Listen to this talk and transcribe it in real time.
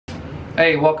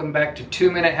Hey, welcome back to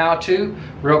 2-Minute How-To.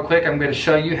 Real quick, I'm going to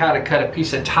show you how to cut a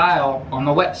piece of tile on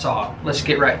the wet saw. Let's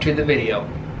get right to the video.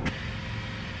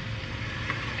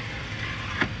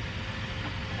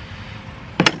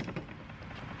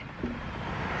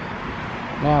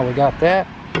 Now we got that.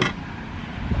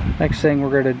 Next thing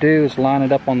we're going to do is line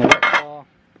it up on the wet saw.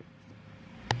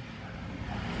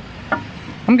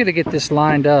 I'm going to get this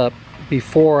lined up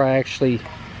before I actually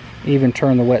even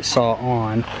turn the wet saw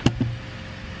on.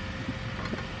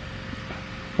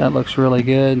 That looks really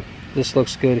good. This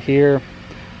looks good here.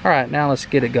 All right, now let's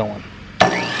get it going.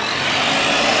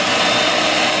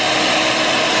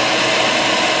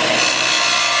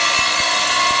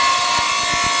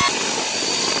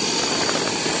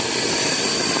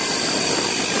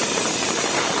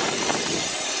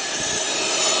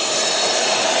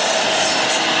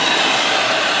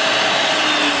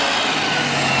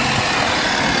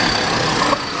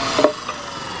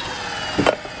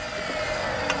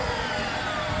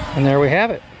 And there we have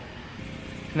it.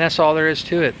 And that's all there is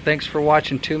to it. Thanks for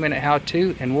watching 2-Minute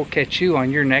How-To, and we'll catch you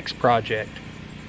on your next project.